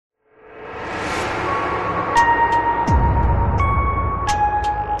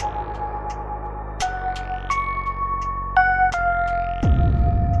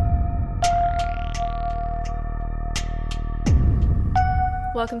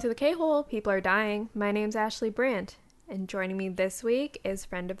Welcome to the K-Hole. People are dying. My name's Ashley Brandt, and joining me this week is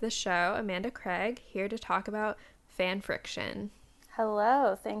friend of the show, Amanda Craig, here to talk about fan friction.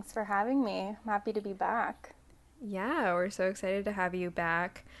 Hello, thanks for having me. I'm happy to be back. Yeah, we're so excited to have you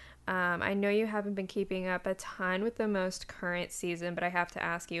back. I know you haven't been keeping up a ton with the most current season, but I have to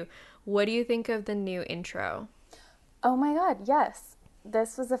ask you, what do you think of the new intro? Oh my god, yes.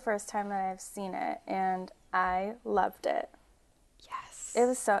 This was the first time that I've seen it, and I loved it. Yes.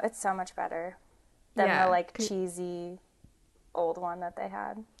 It's so much better than the cheesy old one that they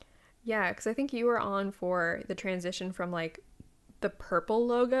had. Yeah, because I think you were on for the transition from the purple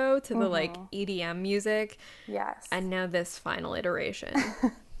logo to the EDM music. Yes. And now this final iteration.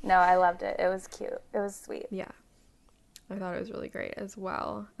 No, I loved it. It was cute. It was sweet. Yeah. I thought it was really great as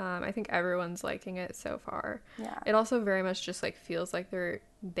well. I think everyone's liking it so far. Yeah. It also very much just feels like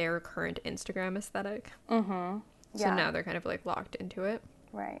their current Instagram aesthetic. Mm-hmm. Yeah. So now they're kind of locked into it.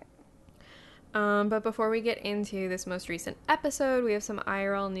 Right. But before we get into this most recent episode, we have some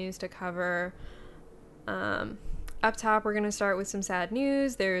IRL news to cover. Up top, we're going to start with some sad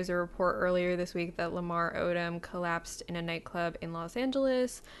news. There is a report earlier this week that Lamar Odom collapsed in a nightclub in Los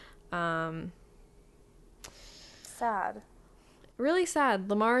Angeles. Sad. Really sad.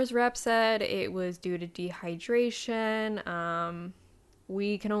 Lamar's rep said it was due to dehydration.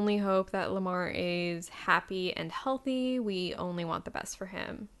 We can only hope that Lamar is happy and healthy. We only want the best for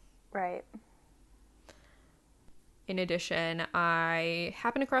him. Right. In addition, I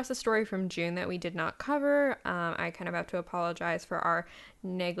happened across a story from June that we did not cover. I kind of have to apologize for our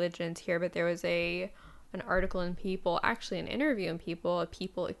negligence here, but there was an article in People, actually an interview in People, a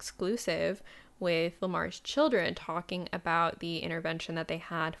People exclusive with Lamar's children talking about the intervention that they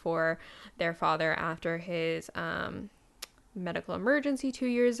had for their father after his medical emergency 2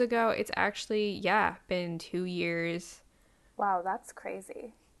 years ago. It's actually, been 2 years. Wow, that's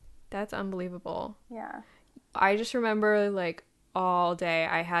crazy. That's unbelievable. Yeah. I just remember all day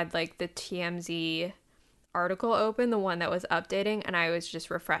I had the TMZ article open, the one that was updating, and I was just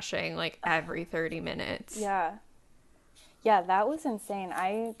refreshing every 30 minutes. Yeah. Yeah, that was insane.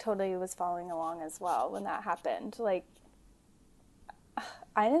 I totally was following along as well when that happened.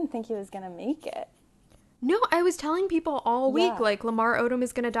 I didn't think he was going to make it. No, I was telling people all week, Lamar Odom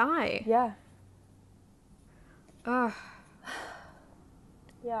is going to die. Yeah. Ugh.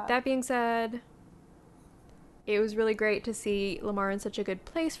 Yeah. That being said, it was really great to see Lamar in such a good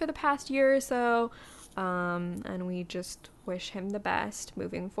place for the past year or so. And we just wish him the best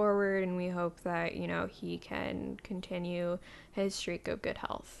moving forward, and we hope that, he can continue his streak of good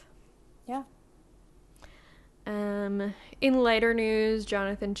health. Yeah. In lighter news,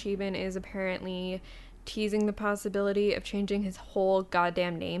 Jonathan Cheban is apparently teasing the possibility of changing his whole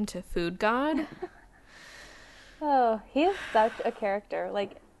goddamn name to Foodgod. Oh, he's such a character.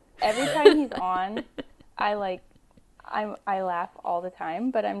 Every time he's on, I laugh all the time,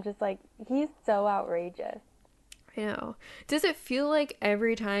 but I'm just he's so outrageous. I know. Does it feel like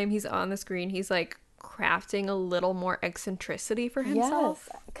every time he's on the screen, he's crafting a little more eccentricity for himself?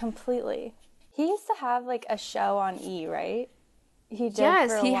 Yes, completely. He used to have a show on E, right? He did.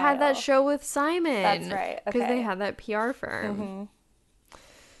 Yes, for a he while. had that show with Simon. That's right. Okay. Because they had that PR firm. Mm-hmm.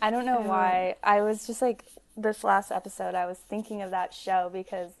 I don't know why. I was just this last episode, I was thinking of that show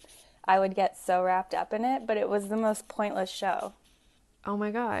because I would get so wrapped up in it, but it was the most pointless show. Oh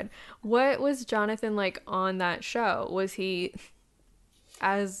my god. What was Jonathan on that show? Was he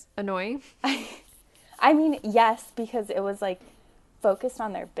as annoying? I mean, yes, because it was focused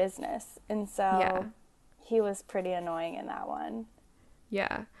on their business. And so he was pretty annoying in that one.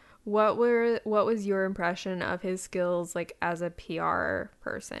 Yeah. What was your impression of his skills as a PR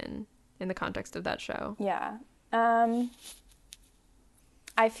person in the context of that show? Yeah.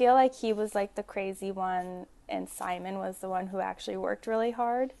 I feel like he was the crazy one, and Simon was the one who actually worked really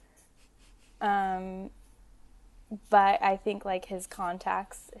hard. But I think his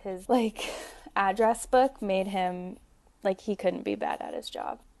contacts, his address book made him he couldn't be bad at his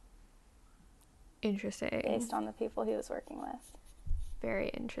job. Interesting. Based on the people he was working with. Very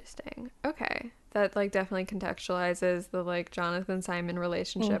interesting. Okay. That definitely contextualizes the Jonathan Simon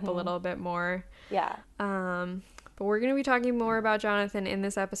relationship a little bit more. Yeah. But we're going to be talking more about Jonathan in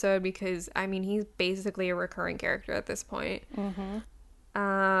this episode because he's basically a recurring character at this point.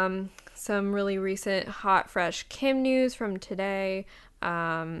 Mm-hmm. Some really recent hot fresh Kim news from today.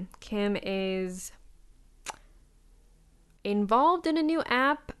 Kim is involved in a new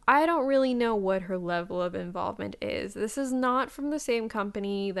app. I don't really know what her level of involvement is. This is not from the same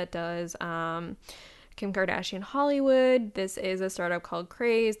company that does Kim Kardashian Hollywood. This is a startup called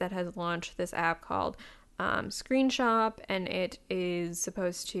Craze that has launched this app called screenshot, and it is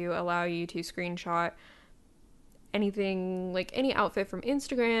supposed to allow you to screenshot anything, like any outfit from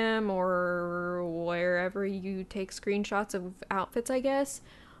Instagram or wherever you take screenshots of outfits, I guess,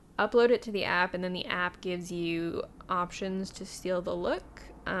 upload it to the app, and then the app gives you options to steal the look.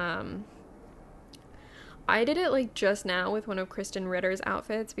 I did it like just now with one of Kristen Ritter's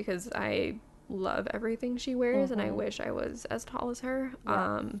outfits because I love everything she wears and I wish I was as tall as her.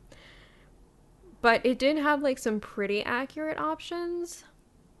 Yeah. But it did have like some pretty accurate options.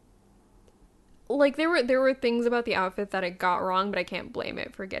 Like there were things about the outfit that I got wrong, but I can't blame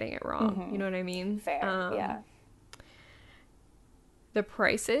it for getting it wrong. You know what I mean? Fair. Yeah. The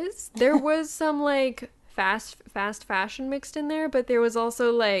prices, there was some like fast fashion mixed in there, but there was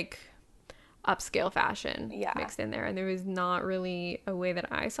also like upscale fashion mixed in there, and there was not really a way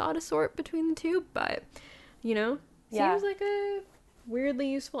that I saw to sort between the two, but you know, seems like a weirdly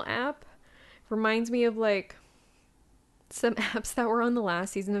useful app. Reminds me of like some apps that were on the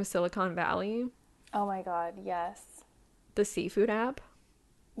last season of Silicon Valley. Oh my god, yes. The seafood app.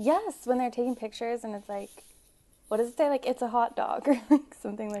 Yes, when they're taking pictures and it's like, what does it say? Like, it's a hot dog or like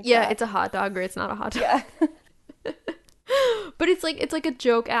something like that. Yeah, it's a hot dog or it's not a hot dog. Yeah. But it's like a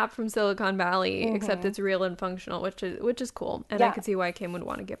joke app from Silicon Valley, except it's real and functional, which is cool. And I could see why Kim would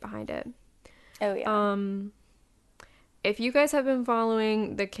want to get behind it. Oh yeah. If you guys have been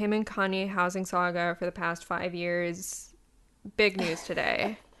following the Kim and Kanye housing saga for the past 5 years, big news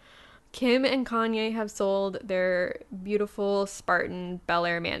today. Kim and Kanye have sold their beautiful Spartan Bel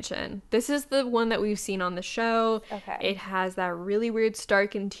Air mansion. This is the one that we've seen on the show. Okay. It has that really weird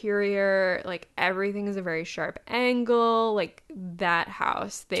stark interior. Like, everything is a very sharp angle. Like, that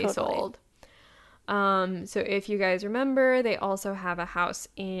house they sold. So if you guys remember, they also have a house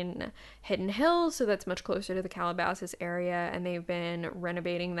in Hidden Hills, so that's much closer to the Calabasas area, and they've been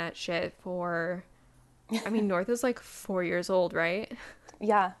renovating that shit for, I mean, North is like 4 years old, right?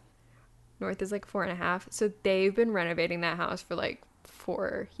 Yeah. North is like 4.5. So they've been renovating that house for like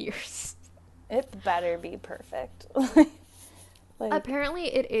 4 years. It better be perfect. Like,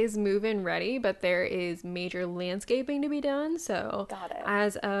 apparently it is move-in ready, but there is major landscaping to be done. So got it.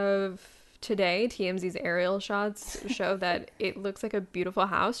 As of today, TMZ's aerial shots show that it looks like a beautiful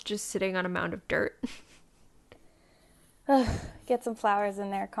house just sitting on a mound of dirt. Get some flowers in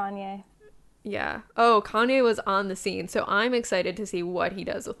there, Kanye. Yeah. Oh, Kanye was on the scene, so I'm excited to see what he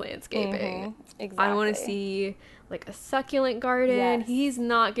does with landscaping. Exactly. I want to see like a succulent garden. Yes. He's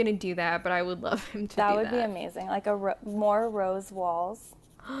not going to do that, but I would love him to do that. That would be amazing. Like more rose walls.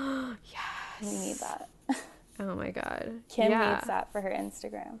 Yes. We need that. Oh my God. Kim needs that for her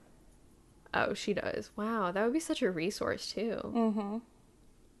Instagram. Oh, she does. Wow, that would be such a resource too.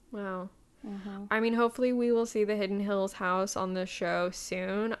 Wow. I mean, hopefully we will see the Hidden Hills house on the show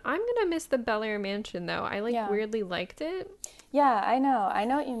soon. I'm gonna miss the Bel Air mansion though. I weirdly liked it. Yeah, I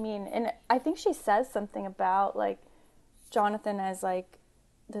know what you mean. And I think she says something about like Jonathan as like,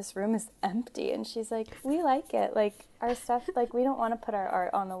 this room is empty, and she's like, we like it. Like, our stuff, like, we don't want to put our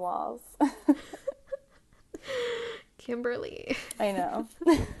art on the walls. Kimberly. I know.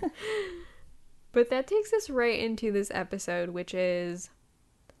 But that takes us right into this episode, which is,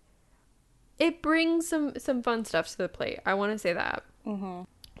 it brings some fun stuff to the plate. I want to say that.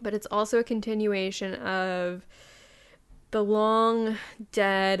 But it's also a continuation of the long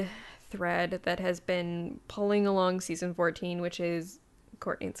dead thread that has been pulling along season 14, which is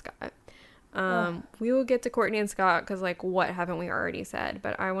Courtney and Scott. We will get to Courtney and Scott because, like, what haven't we already said?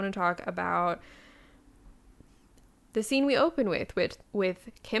 But I want to talk about the scene we open with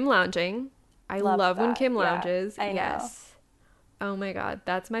Kim lounging. I love when Kim lounges. Yeah, I know. Yes. Oh my God,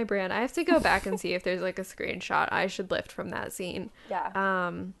 that's my brand. I have to go back and see if there's like a screenshot I should lift from that scene.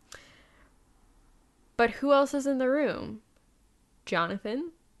 Yeah. But who else is in the room?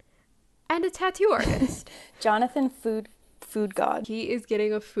 Jonathan and a tattoo artist. Jonathan Foodgod. He is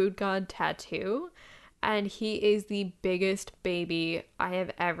getting a Foodgod tattoo, and he is the biggest baby I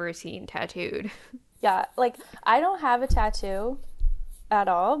have ever seen tattooed. Yeah, like, I don't have a tattoo at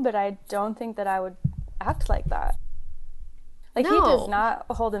all, but I don't think that I would act like that. Like, no. He does not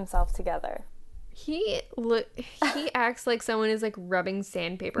hold himself together. He acts like someone is like rubbing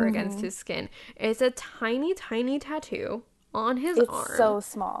sandpaper against his skin. It's a tiny, tiny tattoo on his arm. It's so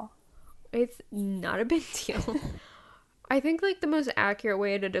small. It's not a big deal. I think like the most accurate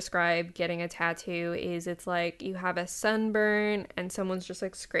way to describe getting a tattoo is it's like you have a sunburn and someone's just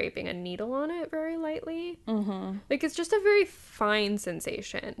like scraping a needle on it very lightly. Like, it's just a very fine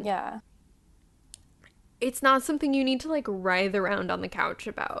sensation. Yeah. It's not something you need to like writhe around on the couch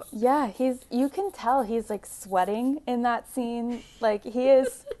about. Yeah, you can tell he's like sweating in that scene. Like, he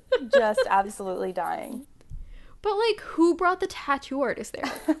is just absolutely dying. But, like, who brought the tattoo artist there?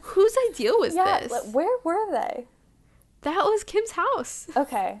 Whose idea was Yeah, this? like, where were they? That was Kim's house.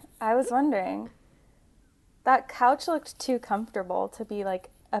 Okay, I was wondering. That couch looked too comfortable to be like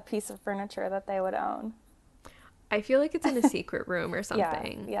a piece of furniture that they would own. I feel like it's in a secret room or Yeah,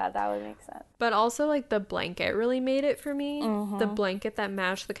 something. yeah, that would make sense. But also, like, the blanket really made it for me. The Mm-hmm. blanket that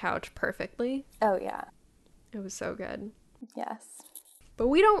matched the couch perfectly. Oh yeah, It was so good. yes. But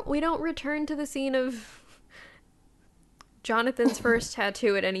we don't return to the scene of Jonathan's first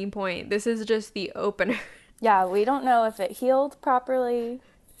tattoo at any point. This is just the opener. Yeah, we don't know if it healed properly.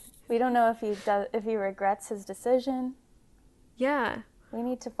 We don't know if he regrets his decision. Yeah. We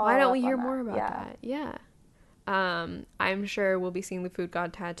need to follow Why don't up we hear on more that. about Yeah. that? Yeah. I'm sure we'll be seeing the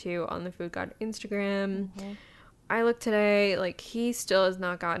Foodgod tattoo on the Foodgod Instagram. Mm-hmm. I looked today, like, he still has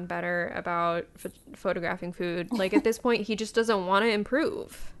not gotten better about photographing food. Like, at this point, he just doesn't want to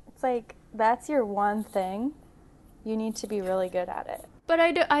improve. It's like, that's your one thing. You need to be really good at it. But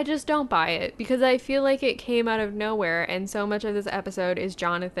I just don't buy it because I feel like it came out of nowhere, and so much of this episode is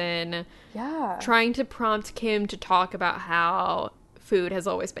Jonathan Yeah. trying to prompt Kim to talk about how food has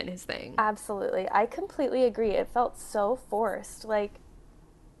always been his thing. Absolutely. I completely agree. It felt so forced. Like,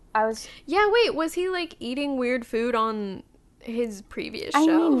 I was. Yeah, wait, was he, like, eating weird food on his previous show? I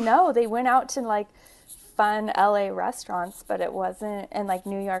mean, no, they went out to like fun LA restaurants, but it wasn't, and like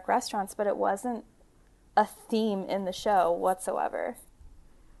New York restaurants, but it wasn't a theme in the show whatsoever.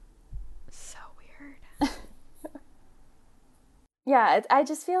 So weird. Yeah, I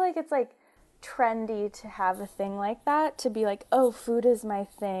just feel like it's like trendy to have a thing like that, to be like, oh, food is my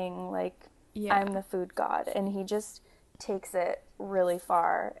thing, like Yeah. I'm the food god, and he just takes it really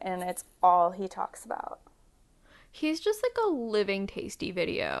far, and it's all he talks about. He's just like a living tasty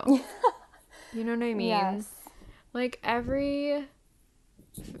video. You know what I mean? Yes. Like every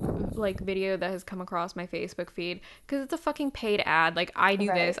like video that has come across my Facebook feed, because it's a fucking paid ad. Like, I do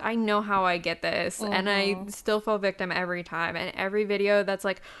Right. this, I know how I get this, and I still fall victim every time. And every video that's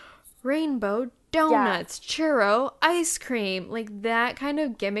like rainbow donuts, churro, ice cream, like that kind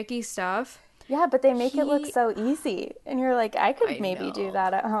of gimmicky stuff. Yeah, but they make it look He- so easy, and you're like, I could I maybe do know.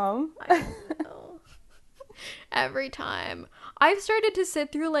 that at home. I know. Every time. I've started to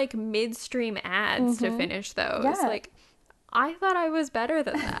sit through like midstream ads to finish those. Yeah. Like, I thought I was better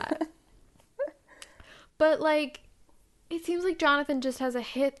than that. But like, it seems like Jonathan just has a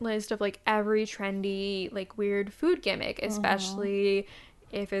hit list of like every trendy, like weird food gimmick, especially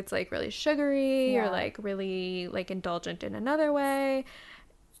if it's like really sugary or Yeah. like really like indulgent in another way.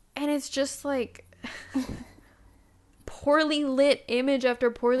 And it's just like poorly lit image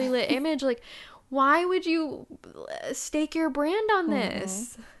after poorly lit image. Like, why would you stake your brand on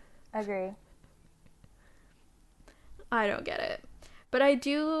this? Agree. I don't get it. But I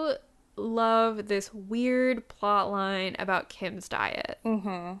do love this weird plot line about Kim's diet.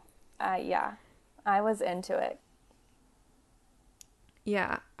 Yeah, I was into it.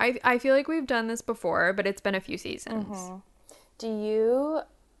 Yeah. I feel like we've done this before, but it's been a few seasons. Do you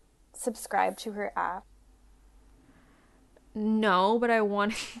subscribe to her app? No, but I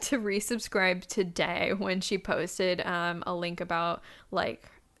wanted to resubscribe today when she posted a link about like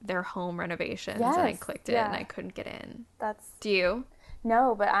their home renovations, and I Yes, clicked it and yeah. I couldn't get in. That's Do you?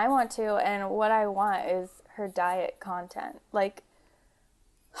 no, but I want to, and what I want is her diet content. Like,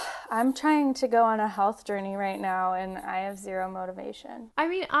 I'm trying to go on a health journey right now, and I have zero motivation. I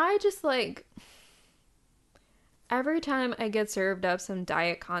mean, I just like every time I get served up some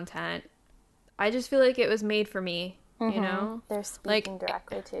diet content, I just feel like it was made for me, you know? They're Like, speaking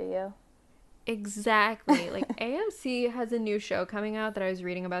directly to you. Exactly. Like, AMC has a new show coming out that I was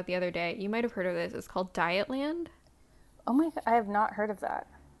reading about the other day. You might have heard of this. It's called Dietland. Oh my God, I have not heard of that.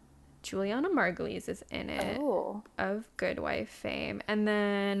 Juliana Margulies is in it, Oh, of Good Wife fame. And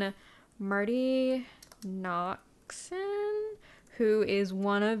then Marty Noxon, who is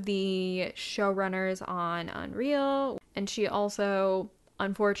one of the showrunners on Unreal. And she also,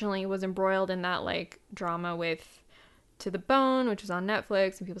 unfortunately, was embroiled in that, like, drama with To the Bone, which was on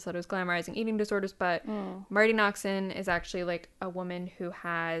Netflix, and people said it was glamorizing eating disorders. But Marty Noxon is actually, like, a woman who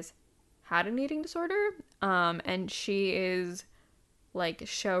has had an eating disorder. And she is like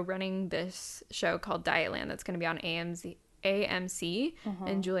show running this show called Dietland that's going to be on AMC,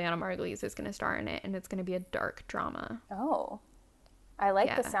 and Juliana Margulies is going to star in it, and it's going to be a dark drama. oh, I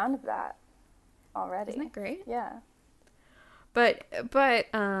like the Yeah. sound of that already. Isn't that great? Yeah. But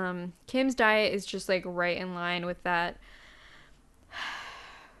Kim's diet is just like right in line with that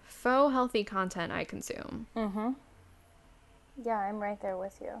faux healthy content I consume. Yeah, I'm right there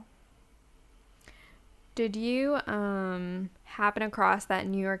with you. Did you happen across that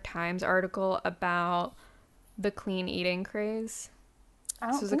New York Times article about the clean eating craze? I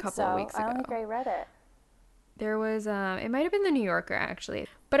This don't was a think couple of so. weeks I don't ago. think I read it. There was, it might have been the New Yorker actually,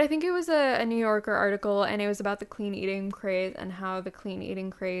 but I think it was a New Yorker article, and it was about the clean eating craze and how the clean eating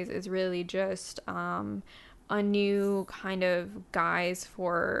craze is really just a new kind of guise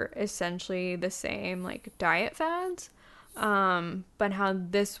for essentially the same like diet fads, but how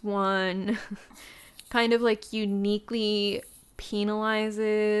this one kind of like uniquely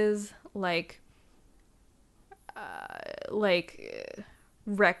penalizes like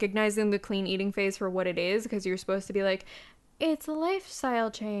recognizing the clean eating phase for what it is, because you're supposed to be like, it's a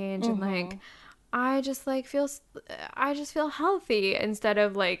lifestyle change, and like I just like feel I just feel healthy, instead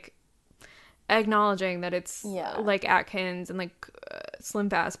of like acknowledging that it's Yeah. like Atkins and like Slim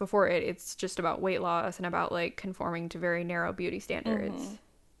Fast before it's just about weight loss and about like conforming to very narrow beauty standards.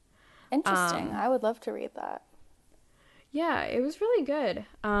 Interesting. I would love to read that. Yeah, it was really good.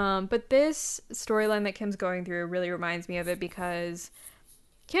 But this storyline that Kim's going through really reminds me of it, because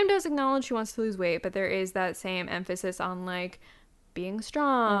Kim does acknowledge she wants to lose weight, but there is that same emphasis on like being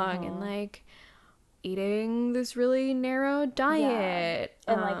strong and like eating this really narrow Yeah. diet.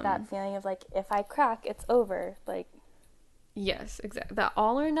 And like that feeling of like, if I crack, it's over. Like, Yes, exactly. That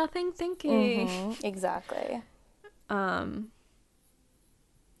all or nothing thinking. exactly. But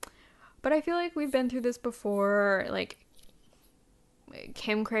I feel like we've been through this before. Like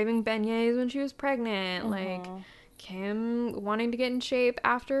Kim craving beignets when she was pregnant. Like Kim wanting to get in shape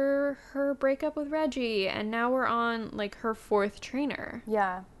after her breakup with Reggie. And now we're on like her fourth trainer.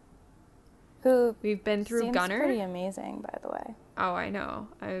 Yeah. Who We've been through seems Gunner. pretty amazing, by the way. Oh, I know.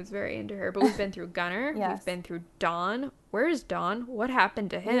 I was very into her. But we've been through Gunner. Yes. We've been through Dawn. Where's Dawn? What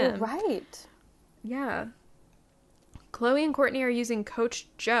happened to him? You're right. Yeah. Chloe and Courtney are using Coach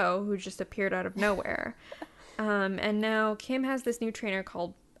Joe, who just appeared out of nowhere. And now Kim has this new trainer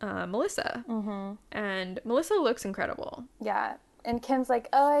called Melissa. And Melissa looks incredible. Yeah. And Kim's like,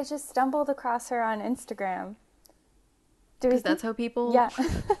 oh, I just stumbled across her on Instagram. Because that's how people... Yeah.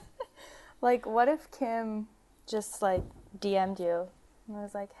 Like, what if Kim just, like, DM'd you and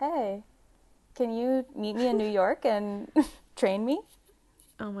was like, hey, can you meet me in New York and train me?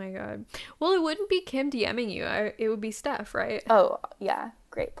 Oh, my God. Well, it wouldn't be Kim DMing you. It would be Steph, right? Oh, yeah.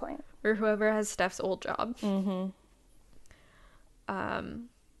 Great point. Or whoever has Steph's old job. I don't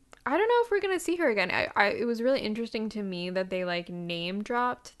know if we're going to see her again. It was really interesting to me that they, like, name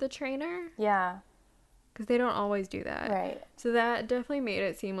dropped the trainer. Yeah. Because they don't always do that. Right. So that definitely made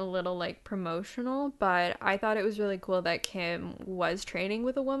it seem a little, like, promotional. But I thought it was really cool that Kim was training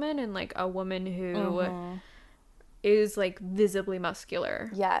with a woman, and, like, a woman who is, like, visibly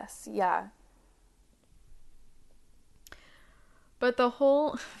muscular. Yes. Yeah. But the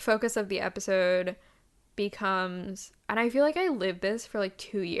whole focus of the episode becomes... And I feel like I lived this for, like,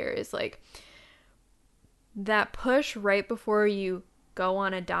 2 years. Like, that push right before you go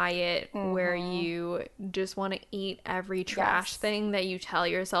on a diet where you just want to eat every trash thing that you tell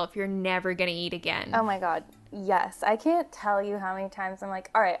yourself you're never going to eat again. Oh my God. Yes. I can't tell you how many times I'm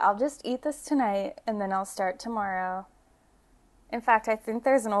like, all right, I'll just eat this tonight and then I'll start tomorrow. In fact, I think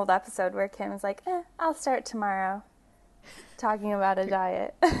there's an old episode where Kim's like, I'll start tomorrow. Talking about a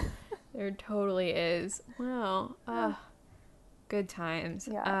diet. There totally is. Wow. Good times.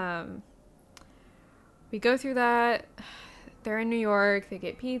 Yeah. We go through that. They're in New York, they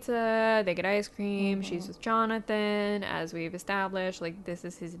get pizza, they get ice cream, she's with Jonathan, as we've established, like, this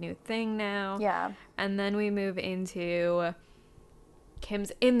is his new thing now. Yeah. And then we move into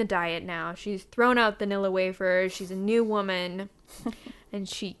Kim's in the diet now. She's thrown out vanilla wafers, she's a new woman, and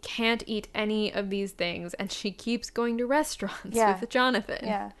she can't eat any of these things, and she keeps going to restaurants with Jonathan.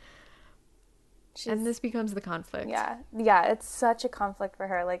 Yeah. And this becomes the conflict. Yeah. Yeah, it's such a conflict for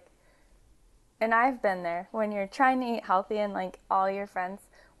her, like, and I've been there when you're trying to eat healthy and like all your friends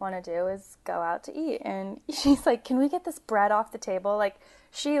want to do is go out to eat. And she's like, can we get this bread off the table? Like,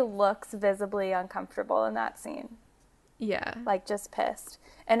 she looks visibly uncomfortable in that scene. Yeah. Like, just pissed.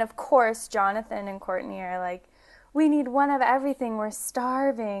 And of course, Jonathan and Courtney are like, we need one of everything. We're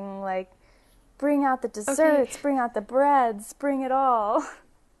starving. Like, bring out the desserts, bring out the breads, bring it all.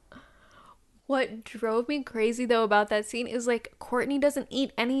 What drove me crazy, though, about that scene is, like, Courtney doesn't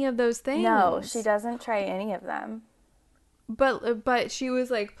eat any of those things. No, she doesn't try any of them. But she was,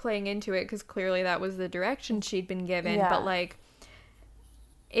 like, playing into it because clearly that was the direction she'd been given. Yeah. But, like,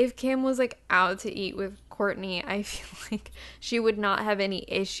 if Kim was, like, out to eat with Courtney, I feel like she would not have any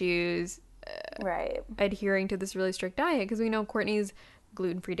issues adhering to this really strict diet, because we know Courtney's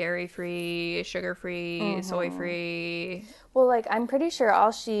gluten-free, dairy-free, sugar-free, soy-free. Well, like, I'm pretty sure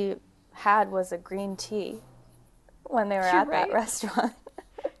all she had was a green tea when they were at that restaurant.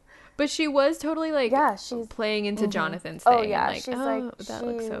 But she was totally like Yeah, she's playing into Jonathan's oh thing and yeah, like, she's like oh, that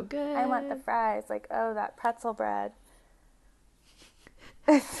looks so I want the good. fries, like, oh, that pretzel bread.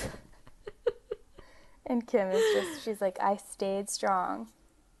 And Kim is just, she's like, I stayed strong.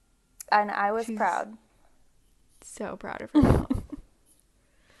 And I was She's proud. so proud of herself.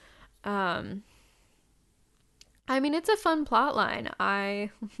 Um, I mean, it's a fun plot line.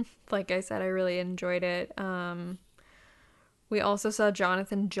 Like I said, I really enjoyed it. We also saw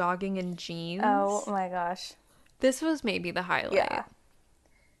Jonathan jogging in Oh jeans. my gosh. This was maybe the Yeah. highlight.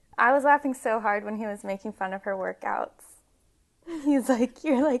 I was laughing so hard when he was making fun of her workouts. He's like,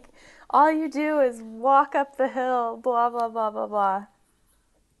 you're like, all you do is walk up the hill, blah, blah, blah, blah, blah.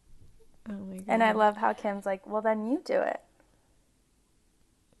 Oh my And I god. love how Kim's like, well, then you do it.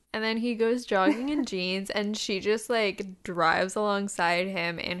 And then he goes jogging in jeans and she just like drives alongside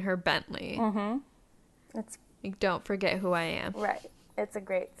him in her Bentley. Mm-hmm. It's Like, don't forget who I am. right. It's a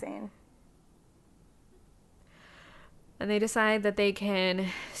great scene. And they decide that they can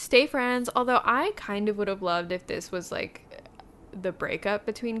stay friends. Although I kind of would have loved if this was like the breakup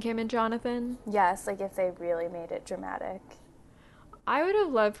between Kim and Jonathan. Yes, like if they really made it dramatic. I would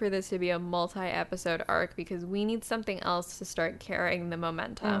have loved for this to be a multi-episode arc because we need something else to start carrying the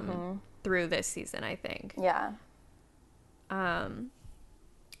momentum through this season, I think. Yeah.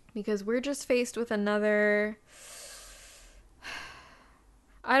 Because we're just faced with another...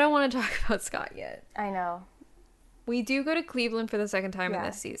 I don't want to talk about Scott yet. I know. We do go to Cleveland for the second time in Yeah.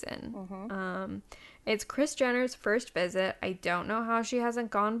 this season. It's Kris Jenner's first visit. I don't know how she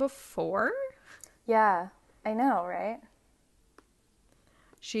hasn't gone before. Yeah. I know, right?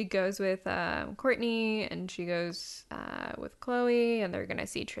 She goes with Courtney and she goes with Chloe and they're going to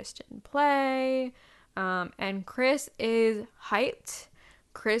see Tristan play. And Kris is hyped.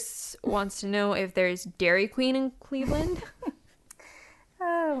 Kris wants to know if there's Dairy Queen in Cleveland.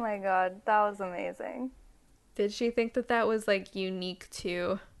 Oh my god, that was amazing. Did she think that that was like unique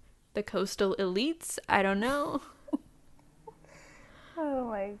to the coastal elites? I don't know. Oh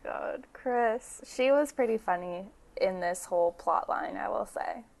my god, Kris. She was pretty funny in this whole plot line, I will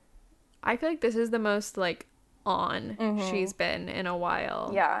say. I feel like this is the most like on she's been in a while.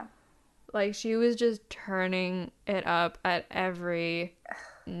 Yeah. Like she was just turning it up at every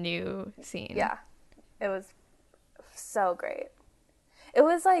new scene. Yeah. It was so great. It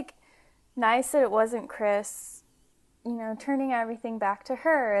was like nice that it wasn't Kris, you know, turning everything back to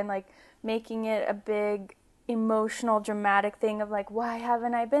her and like making it a big emotional dramatic thing of like, why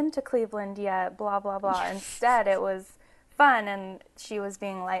haven't I been to Cleveland yet, blah blah blah. Instead it was fun and she was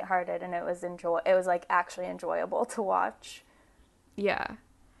being lighthearted and it was like actually enjoyable to watch. Yeah.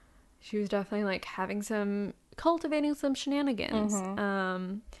 She was definitely like cultivating some shenanigans.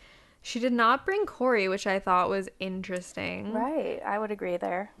 She did not bring Corey, which I thought was interesting. Right, I would agree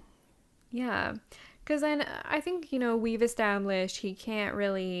there. Yeah. Because then I think, you know, we've established he can't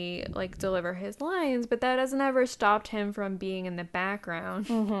really, like, deliver his lines, but that hasn't ever stopped him from being in the background.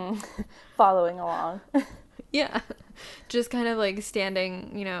 Following along. Yeah. Just kind of, like,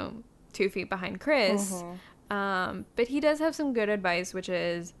 standing, you know, 2 feet behind Kris. But he does have some good advice, which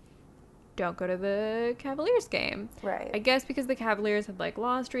is don't go to the Cavaliers game. Right. I guess because the Cavaliers had, like,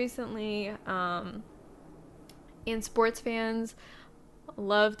 lost recently. And sports fans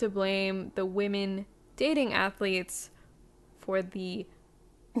love to blame the women dating athletes for the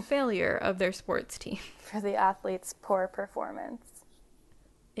failure of their sports team. For the athlete's poor performance.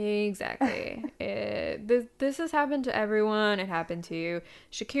 Exactly. This has happened to everyone. It happened to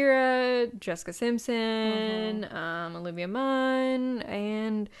Shakira, Jessica Simpson, Olivia Munn,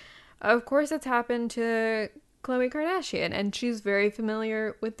 and of course it's happened to Khloe Kardashian. And she's very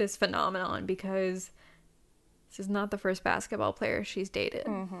familiar with this phenomenon because this is not the first basketball player she's dated.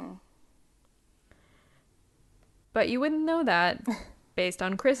 But you wouldn't know that based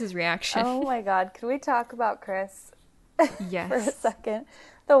on Kris's reaction. Oh my god, could we talk about Kris Yes. for a second?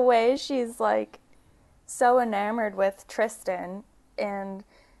 The way she's like so enamored with Tristan and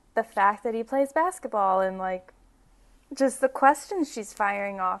the fact that he plays basketball and like just the questions she's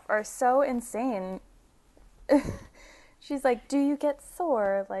firing off are so insane. She's like, do you get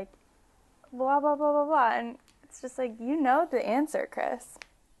sore? Like, blah, blah, blah, blah, blah. And it's just like, you know the answer, Kris.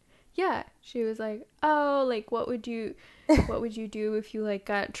 Yeah, she was like, "Oh, like what would you do if you like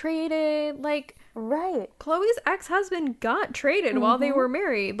got traded?" Like Right. Chloe's ex-husband got traded while they were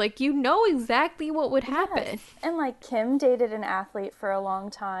married. Like you know exactly what would happen. Yes. And like Kim dated an athlete for a long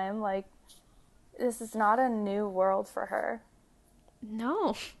time. Like this is not a new world for her.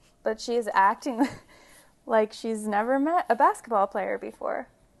 No. But she is acting like she's never met a basketball player before.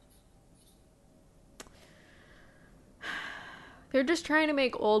 They're just trying to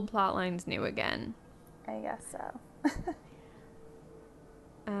make old plot lines new again. I guess so.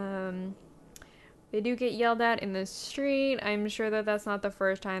 Um, they do get yelled at in the street. I'm sure that that's not the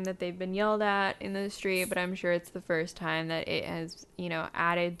first time that they've been yelled at in the street, but I'm sure it's the first time that it has,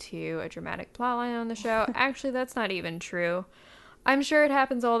 added to a dramatic plot line on the show. Actually, that's not even true. I'm sure it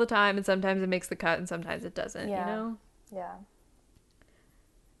happens all the time, and sometimes it makes the cut, and sometimes it doesn't, Yeah. Yeah.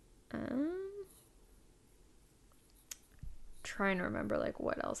 Trying to remember, like,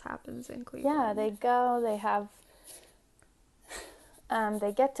 what else happens in Cleveland. Yeah,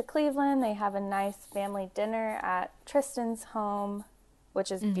 they get to Cleveland. They have a nice family dinner at Tristan's home,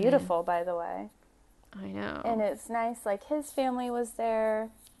 which is beautiful, by the way. I know. And it's nice, like, his family was there.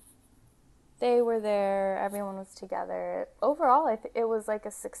 They were there. Everyone was together. Overall, it was, like,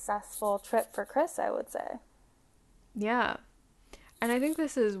 a successful trip for Chris, I would say. Yeah. And I think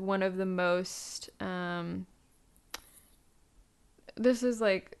this is one of the most, this is,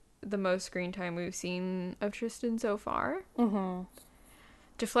 like, the most screen time we've seen of Tristan so far. Mm-hmm.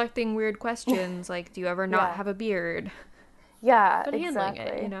 Deflecting weird questions, like, do you ever not have a beard? Yeah, But exactly.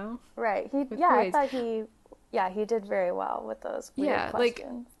 handling it, Right. I thought he did very well with those weird questions. Like,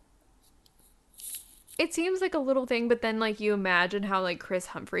 it seems like a little thing, but then, like, you imagine how, like, Chris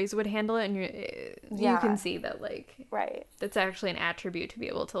Humphries would handle it, and you can see that, like, right, that's actually an attribute to be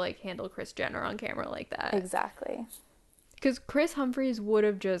able to, like, handle Kris Jenner on camera like that. Exactly. Because Chris Humphries would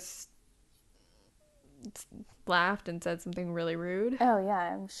have just laughed and said something really rude. Oh,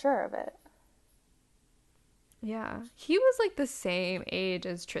 yeah, I'm sure of it. Yeah. He was, like, the same age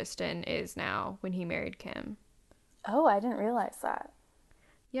as Tristan is now when he married Kim. Oh, I didn't realize that.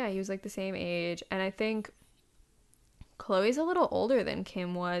 Yeah, he was, like, the same age. And I think Chloe's a little older than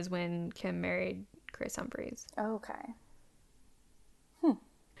Kim was when Kim married Chris Humphries. Okay.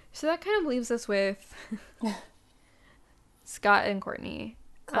 So that kind of leaves us with Scott and Courtney.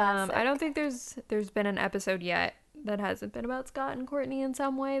 Classic. I don't think there's been an episode yet that hasn't been about Scott and Courtney in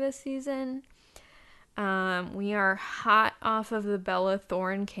some way this season. We are hot off of the Bella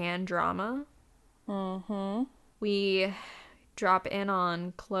Thorne can drama. Mm-hmm. We drop in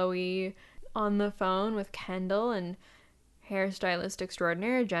on Chloe on the phone with Kendall and hairstylist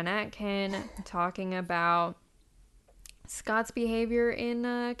extraordinaire Jen Atkin talking about Scott's behavior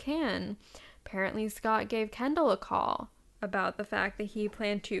in Cannes. Apparently, Scott gave Kendall a call about the fact that he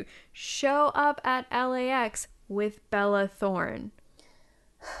planned to show up at LAX with Bella Thorne.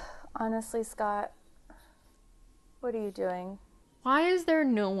 Honestly, Scott, what are you doing? Why is there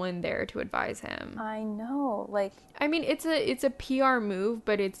no one there to advise him? I know, like... I mean, it's a PR move,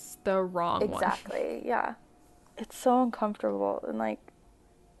 but it's the wrong one. Exactly, yeah. It's so uncomfortable and, like...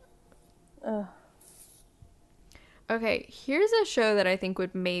 Ugh. Okay, here's a show that I think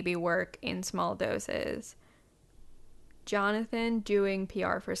would maybe work in small doses. Jonathan doing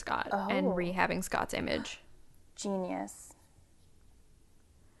PR for Scott and rehabbing Scott's image. Genius.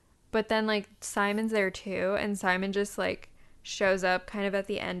 But then, like, Simon's there too, and Simon just, like, shows up kind of at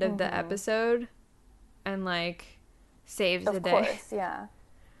the end of the episode and, like, saves the day. Of course, yeah.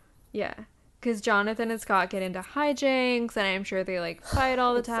 Yeah. Because Jonathan and Scott get into hijinks, and I'm sure they, like, fight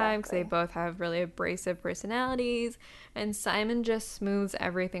all the time because they both have really abrasive personalities, and Simon just smooths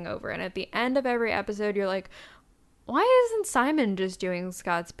everything over. And at the end of every episode, you're like, why isn't Simon just doing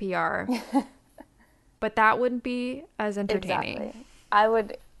Scott's PR? But that wouldn't be as entertaining.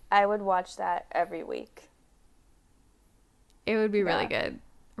 Exactly. I would watch that every week. It would be really good.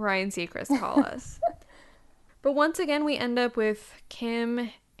 Ryan Seacrest, call us. But once again, we end up with Kim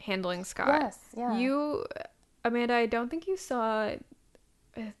handling Scott. Yes, yeah. Amanda, I don't think you saw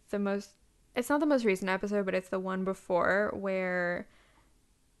it's not the most recent episode, but it's the one before where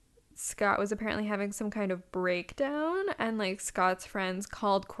Scott was apparently having some kind of breakdown, and, like, Scott's friends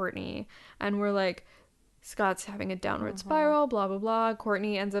called Courtney and were like, Scott's having a downward spiral, blah, blah, blah.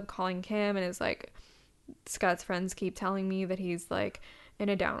 Courtney ends up calling Kim and is like, Scott's friends keep telling me that he's, like, in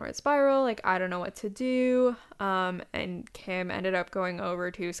a downward spiral. Like, I don't know what to do. And Kim ended up going over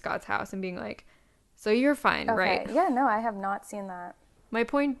to Scott's house and being like, so you're fine, right? Yeah, no, I have not seen that. My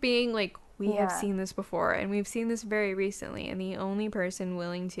point being, like, we have seen this before, and we've seen this very recently, and the only person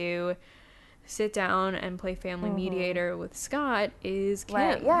willing to sit down and play family mediator with Scott is Kim.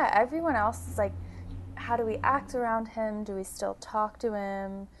 Right, yeah, everyone else is like, how do we act around him? Do we still talk to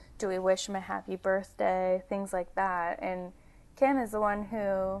him? Do we wish him a happy birthday? Things like that. And Kim is the one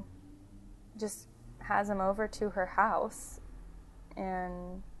who just has him over to her house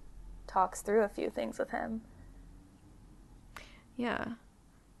and talks through a few things with him. Yeah.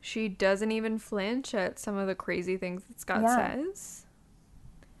 She doesn't even flinch at some of the crazy things that Scott says.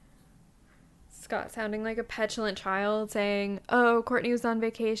 Scott sounding like a petulant child saying, oh, Courtney was on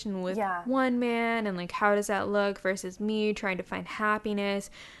vacation with one man, and like, how does that look versus me trying to find happiness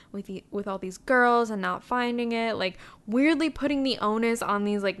with all these girls and not finding it, like weirdly putting the onus on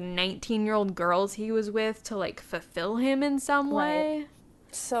these like 19-year-old girls he was with to like fulfill him in some way.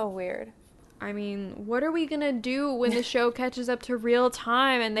 So weird. I mean, what are we gonna do when the show catches up to real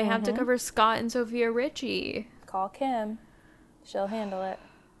time and they have to cover Scott and Sophia Richie? Call Kim. She'll handle it.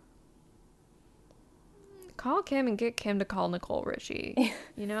 Call Kim and get Kim to call Nicole Richie,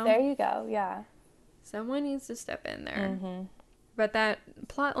 you know? There you go, yeah. Someone needs to step in there. But that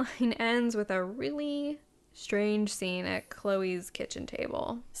plot line ends with a really strange scene at Chloe's kitchen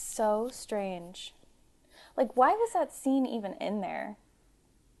table. So strange. Like, why was that scene even in there?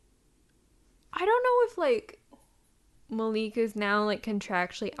 I don't know if, like, Malika's now, like,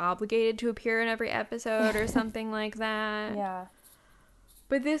 contractually obligated to appear in every episode or something like that. Yeah.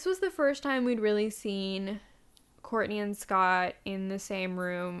 But this was the first time we'd really seen Courtney and Scott in the same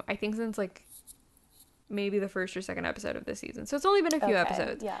room, I think since, like, maybe the first or second episode of this season. So it's only been a few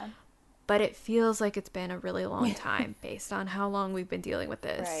episodes. Yeah. But it feels like it's been a really long time based on how long we've been dealing with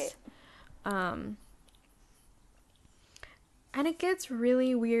this. Right. And it gets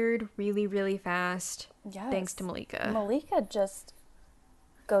really weird really, really fast. Yes. Thanks to Malika. Malika just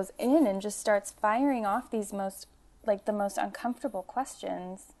goes in and just starts firing off these the most uncomfortable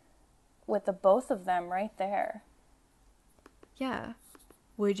questions with the both of them right there. Yeah.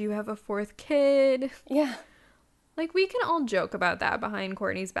 Would you have a fourth kid? Yeah. Like, we can all joke about that behind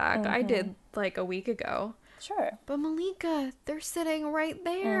Courtney's back. I did, like, a week ago. Sure. But Malika, they're sitting right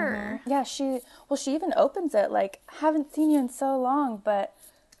there. Yeah, she even opens it like, haven't seen you in so long, but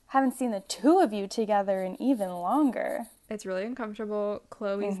haven't seen the two of you together in even longer. It's really uncomfortable.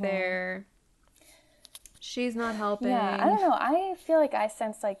 Chloe's there. She's not helping. Yeah, I don't know. I feel like I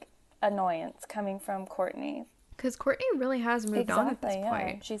sense, like, annoyance coming from Courtney. Because Courtney really has moved on at this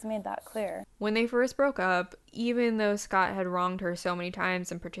point. She's made that clear. When they first broke up, even though Scott had wronged her so many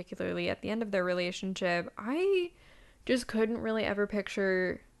times, and particularly at the end of their relationship, I just couldn't really ever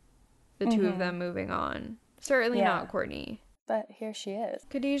picture the two of them moving on. Certainly not Courtney. But here she is.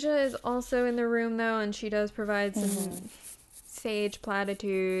 Khadijah is also in the room, though, and she does provide some sage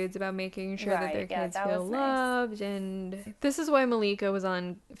platitudes about making sure that their kids feel loved. And this is why Malika was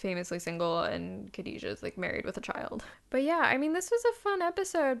on Famously Single and Khadijah's like married with a child. But yeah, I mean, this was a fun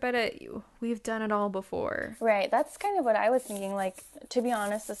episode, but we've done it all before. Right. That's kind of what I was thinking. Like, to be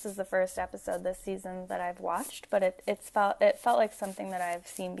honest, this is the first episode this season that I've watched, but it felt like something that I've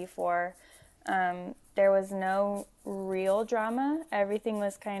seen before. There was no real drama. Everything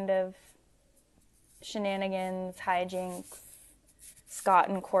was kind of shenanigans, hijinks, Scott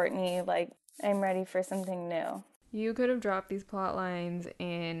and Courtney. Like, I'm ready for something new. You could have dropped these plot lines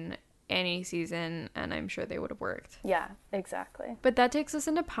in any season, and I'm sure they would have worked. Yeah, exactly. But that takes us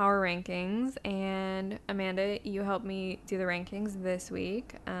into power rankings, and Amanda, you helped me do the rankings this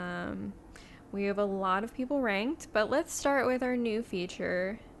week. We have a lot of people ranked, but let's start with our new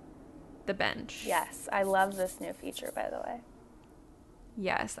feature, the bench. Yes, I love this new feature, by the way.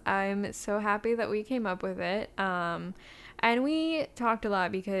 Yes, I'm so happy that we came up with it. And we talked a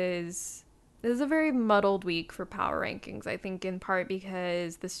lot because this is a very muddled week for power rankings. I think in part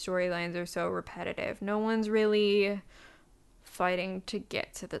because the storylines are so repetitive. No one's really fighting to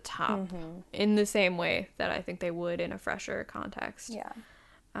get to the top in the same way that I think they would in a fresher context. Yeah.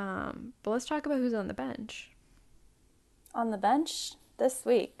 But let's talk about who's on the bench. On the bench this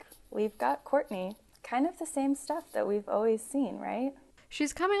week, we've got Courtney. Kind of the same stuff that we've always seen, right?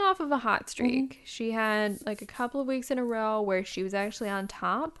 She's coming off of a hot streak. She had like a couple of weeks in a row where she was actually on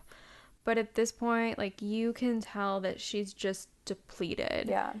top. But at this point, like, you can tell that she's just depleted.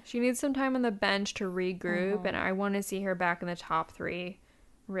 Yeah. She needs some time on the bench to regroup, and I want to see her back in the top 3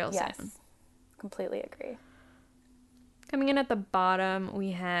 real soon. Yes, completely agree. Coming in at the bottom,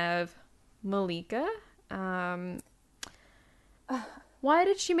 we have Malika. Why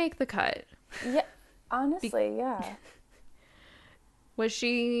did she make the cut? Yeah, honestly, yeah. Was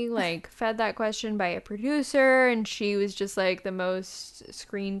she, like, fed that question by a producer, and she was just, like, the most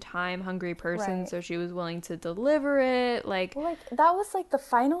screen time hungry person, so she was willing to deliver it? Like, well, like, that was, like, the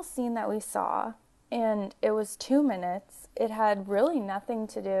final scene that we saw, and it was 2 minutes. It had really nothing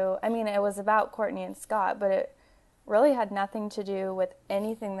to do... I mean, it was about Courtney and Scott, but it really had nothing to do with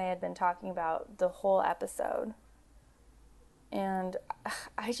anything they had been talking about the whole episode. And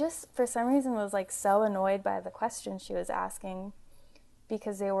I just, for some reason, was, like, so annoyed by the questions she was asking,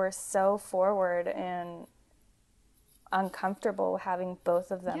 because they were so forward and uncomfortable having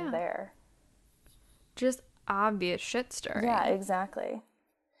both of them there. Just obvious shit stirring. Yeah, exactly.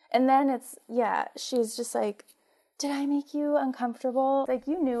 And then she's just like, did I make you uncomfortable? Like,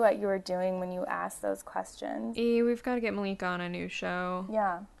 you knew what you were doing when you asked those questions. We've got to get Malika on a new show.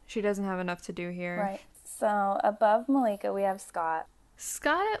 Yeah. She doesn't have enough to do here. Right. So above Malika, we have Scott.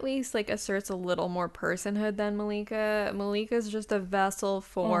 Scott at least like asserts a little more personhood than Malika. Malika's just a vessel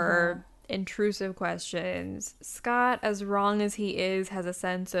for intrusive questions. Scott, as wrong as he is, has a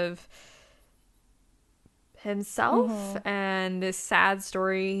sense of himself and this sad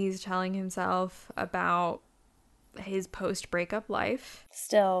story he's telling himself about his post-breakup life.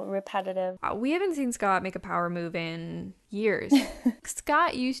 Still repetitive. We haven't seen Scott make a power move in years.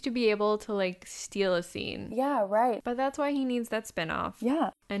 Scott used to be able to like steal a scene. Yeah, right. But that's why he needs that spinoff. Yeah.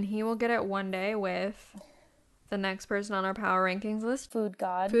 And he will get it one day with the next person on our power rankings list.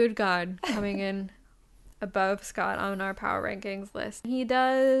 Foodgod. Foodgod coming in above Scott on our power rankings list. He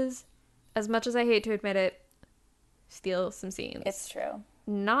does, as much as I hate to admit it, steal some scenes. It's true.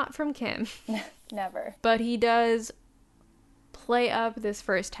 Not from Kim. Never. But he does play up this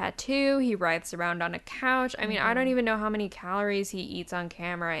first tattoo. He writhes around on a couch. I mean, I don't even know how many calories he eats on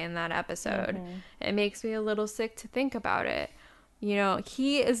camera in that episode. It makes me a little sick to think about it. You know,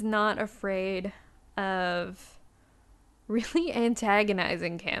 he is not afraid of really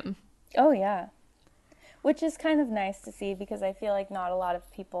antagonizing Kim. Oh, yeah. Which is kind of nice to see because I feel like not a lot of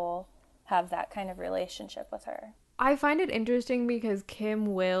people have that kind of relationship with her. I find it interesting because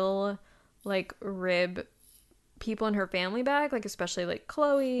Kim will, like, rib people in her family back, like, especially, like,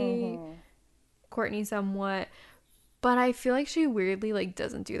 Chloe, Courtney somewhat. But I feel like she weirdly, like,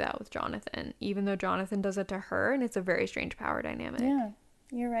 doesn't do that with Jonathan, even though Jonathan does it to her, and it's a very strange power dynamic. Yeah,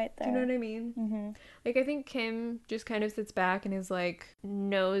 you're right there. Do you know what I mean? Like, I think Kim just kind of sits back and is, like,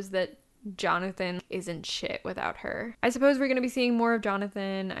 knows that Jonathan isn't shit without her. I suppose we're gonna be seeing more of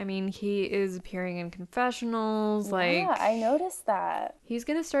Jonathan. I mean, he is appearing in confessionals. Yeah, I noticed that. He's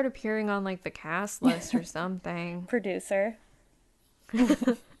gonna start appearing on like the cast list or something. Producer.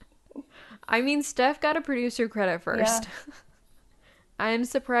 I mean, Steph got a producer credit first. Yeah. I'm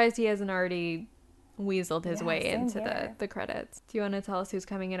surprised he hasn't already weaseled his way into the credits. Do you want to tell us who's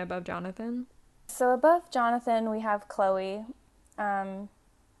coming in above Jonathan? So above Jonathan, we have Chloe.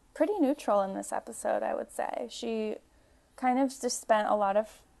 Pretty neutral in this episode, I would say. She kind of just spent a lot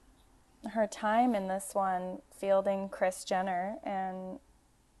of her time in this one fielding Kris Jenner and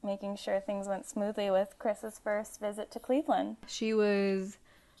making sure things went smoothly with Chris's first visit to Cleveland. She was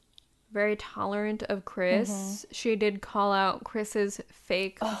very tolerant of Kris. She did call out Chris's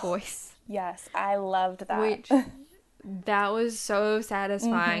fake voice. Yes, I loved that. Which, that was so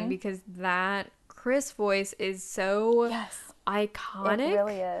satisfying because that Kris voice is so iconic. It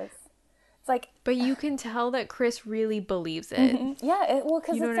really is. It's like, but you can tell that Kris really believes it. Yeah,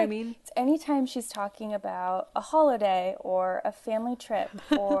 because you know it's what like, I mean? It's anytime she's talking about a holiday or a family trip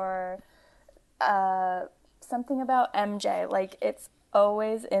or something about MJ, like it's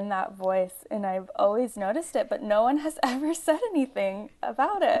always in that voice, and I've always noticed it, but no one has ever said anything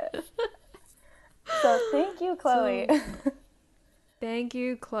about it. So thank you, Chloe. Thank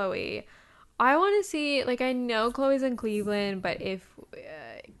you, Chloe. I want to see, like, I know Chloe's in Cleveland, but if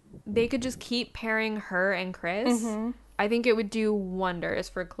they could just keep pairing her and Kris, I think it would do wonders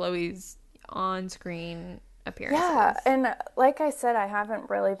for Chloe's on-screen appearances. Yeah, and like I said, I haven't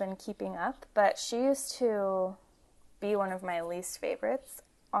really been keeping up, but she used to be one of my least favorites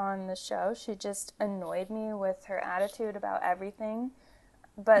on the show. She just annoyed me with her attitude about everything.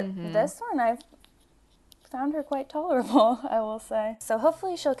 But this one, I've found her quite tolerable, I will say. So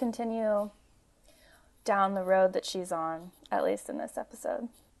hopefully she'll continue down the road that she's on, at least in this episode.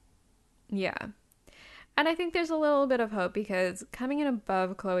 Yeah. And I think there's a little bit of hope because coming in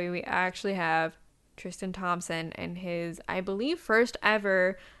above Chloe, we actually have Tristan Thompson and his, I believe, first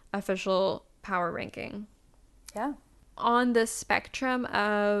ever official power ranking. Yeah. On the spectrum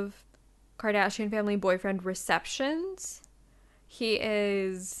of Kardashian family boyfriend receptions, he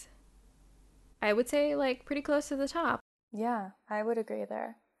is, I would say, like, pretty close to the top. Yeah, I would agree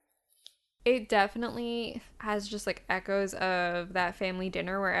there. It definitely has just, like, echoes of that family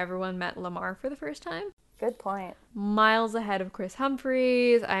dinner where everyone met Lamar for the first time. Good point. Miles ahead of Kris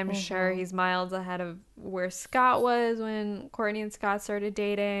Humphries. I'm sure he's miles ahead of where Scott was when Courtney and Scott started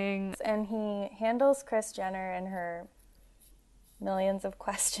dating. And he handles Kris Jenner and her millions of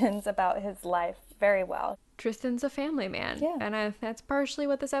questions about his life very well. Tristan's a family man. Yeah. And that's partially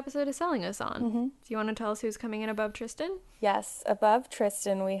what this episode is selling us on. Do you want to tell us who's coming in above Tristan? Yes. Above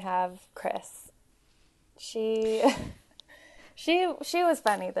Tristan, we have Kris. She was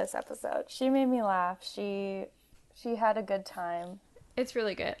funny this episode. She made me laugh. She had a good time. It's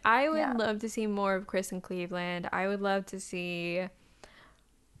really good. I would love to see more of Kris in Cleveland. I would love to see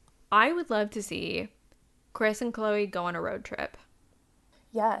I would love to see Chris and Chloe go on a road trip.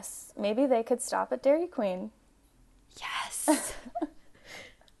 Yes. Maybe they could stop at Dairy Queen. Yes.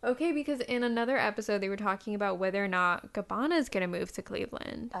 Okay, because in another episode, they were talking about whether or not Gabbana's going to move to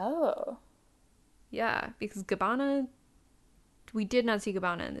Cleveland. Oh. Yeah, because Gabbana, we did not see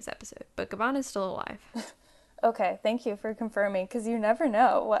Gabbana in this episode, but Gabbana's still alive. Okay, thank you for confirming, because you never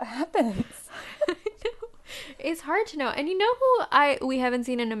know what happens. I know. It's hard to know. And you know who we haven't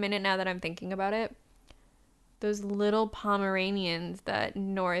seen in a minute now that I'm thinking about it? Those little Pomeranians that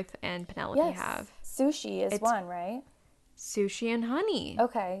North and Penelope have. Sushi is one, right? Sushi and Honey.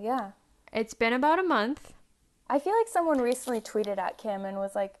 Okay, yeah. It's been about a month. I feel like someone recently tweeted at Kim and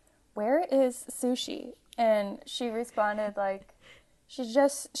was like, "Where is Sushi?" And she responded like, "She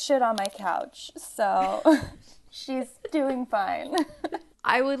just shit on my couch, so she's doing fine."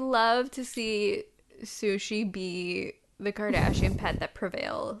 I would love to see Sushi be the Kardashian pet that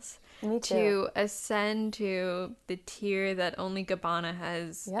prevails. Me too. To ascend to the tier that only Gabbana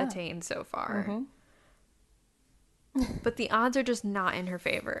has attained so far. Mm-hmm. But the odds are just not in her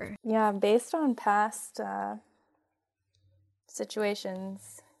favor. Yeah, based on past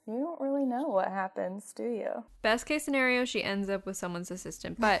situations, you don't really know what happens, do you? Best case scenario, she ends up with someone's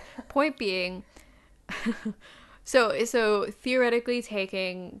assistant. But point being, so theoretically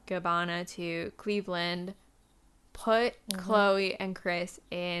taking Gabbana to Cleveland, put Chloe and Chris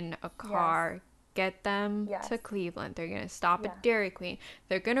in a car, get them to Cleveland. They're going to stop at Dairy Queen.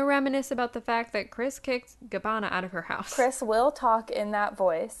 They're going to reminisce about the fact that Chris kicked Gabbana out of her house. Chris will talk in that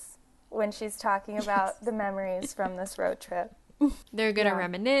voice when she's talking about the memories from this road trip. They're going to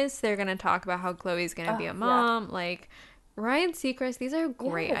reminisce. They're going to talk about how Chloe's going to be a mom. Yeah. Like, Ryan Seacrest, these are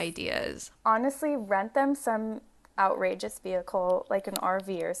great ideas. Honestly, rent them some outrageous vehicle, like an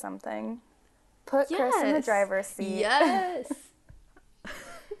RV or something. Put Chris in the driver's seat. Yes.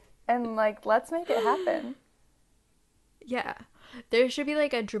 And, like, let's make it happen. Yeah. There should be,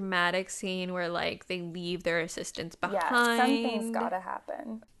 like, a dramatic scene where, like, they leave their assistants behind. Yeah, something's gotta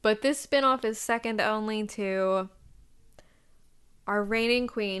happen. But this spinoff is second only to our reigning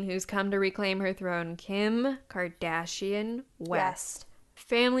queen who's come to reclaim her throne, Kim Kardashian West. Yes.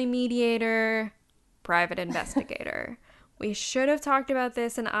 Family mediator, private investigator. We should have talked about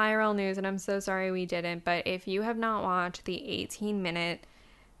this in IRL news, and I'm so sorry we didn't. But if you have not watched the 18-minute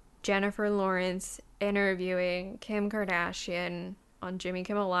Jennifer Lawrence interviewing Kim Kardashian on Jimmy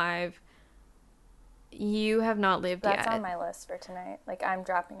Kimmel Live, you have not lived yet. That's on my list for tonight. Like, I'm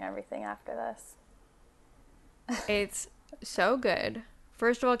dropping everything after this. It's so good.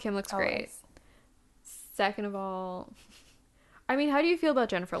 First of all, Kim looks great. Second of all, I mean, how do you feel about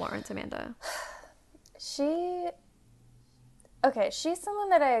Jennifer Lawrence, Amanda? She's someone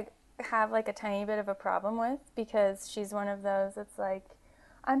that I have, like, a tiny bit of a problem with, because she's one of those that's like,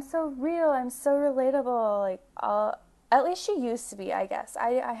 I'm so real, I'm so relatable, like, at least she used to be, I guess.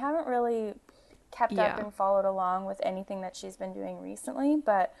 I haven't really kept up and followed along with anything that she's been doing recently,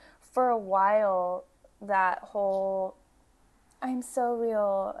 but for a while, that whole, I'm so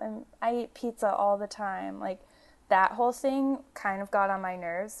real, I eat pizza all the time, like, that whole thing kind of got on my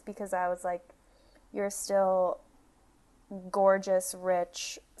nerves, because I was like, you're still gorgeous,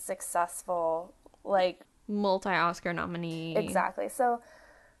 rich, successful, like, multi-Oscar nominee. Exactly. So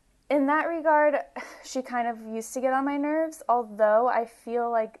in that regard, she kind of used to get on my nerves, although I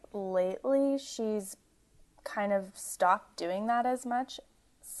feel like lately she's kind of stopped doing that as much.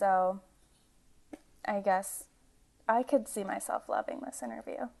 So I guess I could see myself loving this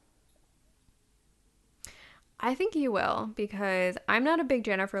interview. I think you will, because I'm not a big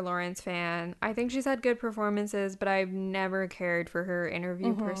Jennifer Lawrence fan. I think she's had good performances, but I've never cared for her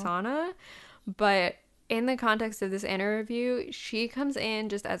interview persona. But in the context of this interview, she comes in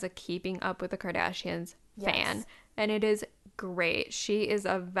just as a Keeping Up with the Kardashians fan. And it is great. She is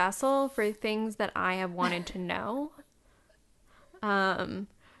a vessel for things that I have wanted to know.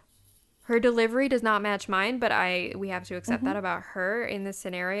 Her delivery does not match mine, but we have to accept that about her in this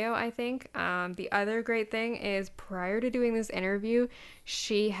scenario, I think. The other great thing is, prior to doing this interview,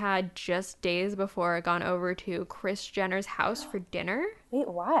 she had just days before gone over to Kris Jenner's house for dinner. Wait,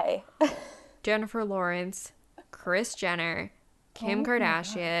 why? Jennifer Lawrence, Kris Jenner, Kim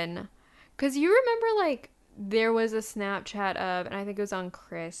Kardashian. Because you remember, like, there was a Snapchat of, and I think it was on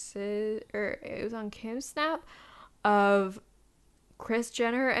it was on Kim's Snap, of Kris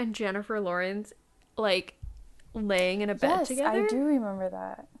Jenner and Jennifer Lawrence, like, laying in a bed together. Yes, I do remember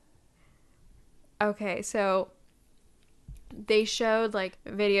that. Okay, so they showed, like,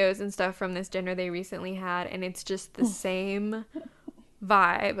 videos and stuff from this dinner they recently had, and it's just the same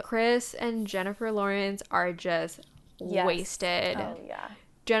vibe. Kris and Jennifer Lawrence are just wasted. Oh, yeah.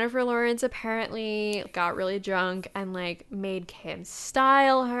 Jennifer Lawrence apparently got really drunk and like made Kim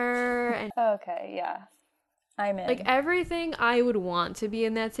style her and Okay, yeah. I'm like in. everything I would want to be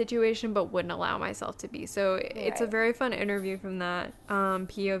in that situation but wouldn't allow myself to be. So it's a Right. very fun interview from that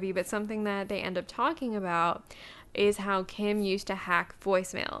POV, but something that they end up talking about is how Kim used to hack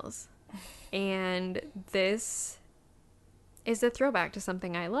voicemails. And this is a throwback to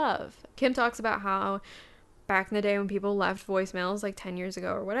something I love. Kim talks about how back in the day when people left voicemails like 10 years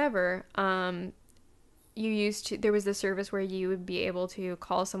ago or whatever, there was this service where you would be able to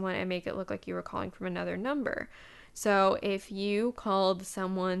call someone and make it look like you were calling from another number. So if you called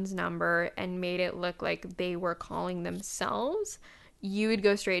someone's number and made it look like they were calling themselves, you would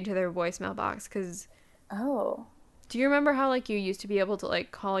go straight into their voicemail box. Because Oh, do you remember how like you used to be able to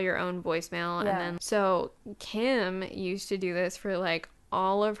like call your own voicemail? And yeah. then so Kim used to do this for like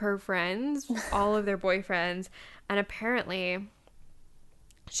all of her friends, all of their boyfriends, and apparently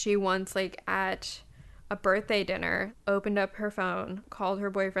she once like at a birthday dinner opened up her phone, called her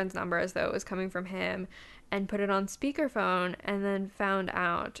boyfriend's number as though it was coming from him, and put it on speakerphone, and then found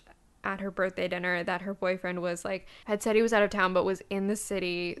out at her birthday dinner that her boyfriend was like had said he was out of town but was in the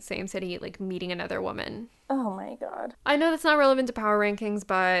city, same city, like meeting another woman. Oh my God. I know that's not relevant to power rankings,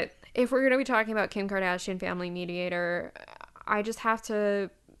 but if we're going to be talking about Kim Kardashian family mediator, I just have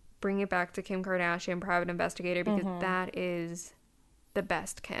to bring it back to Kim Kardashian private investigator because that is the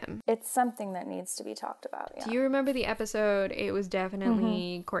best Kim. It's something that needs to be talked about, Do yeah. you remember the episode? It was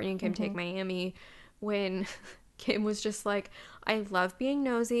definitely Courtney and Kim Take Miami when Kim was just like, I love being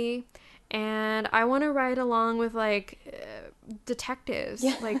nosy and I want to ride along with like detectives,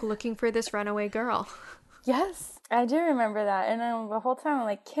 Yeah. like looking for this runaway girl. Yes, I do remember that. And the whole time I'm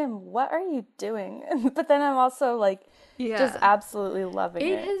like, Kim, what are you doing? But then I'm also like, just Yeah. absolutely loving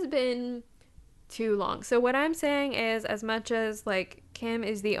It it. has been too long. So what I'm saying is as much as like Kim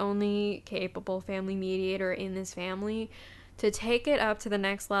is the only capable family mediator in this family, to take it up to the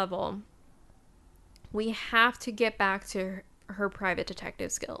next level, we have to get back to her private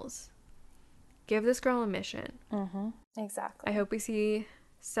detective skills. Give this girl a mission. I Exactly. hope we see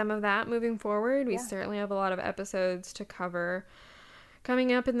some of that moving forward. We Yeah. certainly have a lot of episodes to cover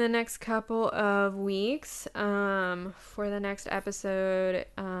coming up in the next couple of weeks. For the next episode,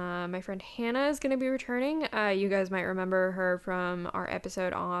 my friend Hannah is going to be returning. You guys might remember her from our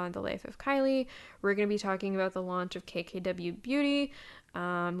episode on the life of Kylie. We're going to be talking about the launch of KKW Beauty,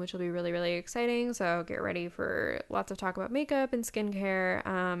 which will be really, really exciting. So get ready for lots of talk about makeup and skincare,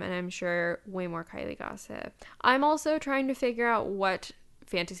 and I'm sure way more Kylie gossip. I'm also trying to figure out what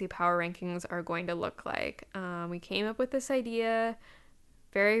fantasy power rankings are going to look like. We came up with this idea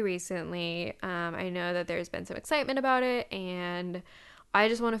very recently. I know that there's been some excitement about it, and I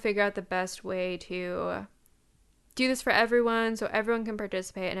just want to figure out the best way to do this for everyone so everyone can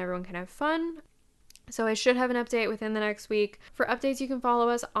participate and everyone can have fun. So I should have an update within the next week. For updates, you can follow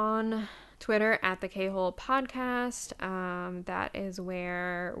us on Twitter at the K-Hole Podcast. That is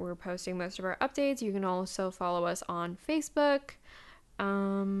where we're posting most of our updates. You can also follow us on Facebook.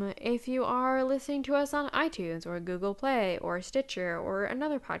 If you are listening to us on iTunes or Google Play or Stitcher or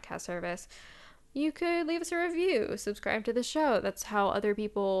another podcast service, you could leave us a review, subscribe to the show. That's how other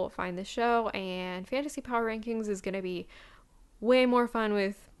people find the show, and Fantasy Power Rankings is going to be way more fun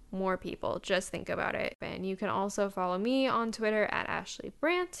with more people. Just think about it. And you can also follow me on Twitter at Ashley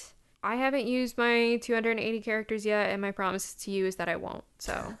Brandt. I haven't used my 280 characters yet, and my promise to you is that I won't.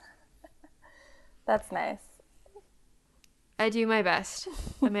 So That's nice. I do my best.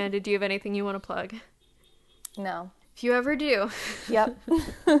 Amanda, do you have anything you want to plug? No. If you ever do. Yep.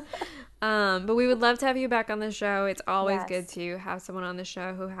 But we would love to have you back on the show. It's always good Yes. to have someone on the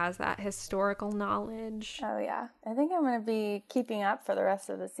show who has that historical knowledge. Oh, yeah. I think I'm going to be keeping up for the rest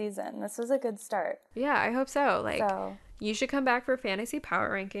of the season. This was a good start. Yeah, I hope so. Like, So, you should come back for fantasy power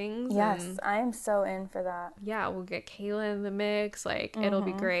rankings. yes, And I'm so in for that. yeah, we'll get Kayla in the mix. Like, it'll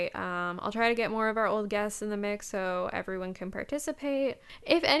be great. I'll try to get more of our old guests in the mix so everyone can participate.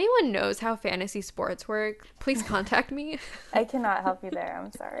 If anyone knows how fantasy sports work, please contact me. I cannot help you there.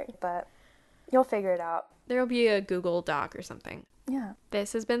 I'm sorry. But you'll figure it out. There'll be a Google Doc or something. Yeah.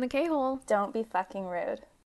 This has been the K-Hole. Don't be fucking rude.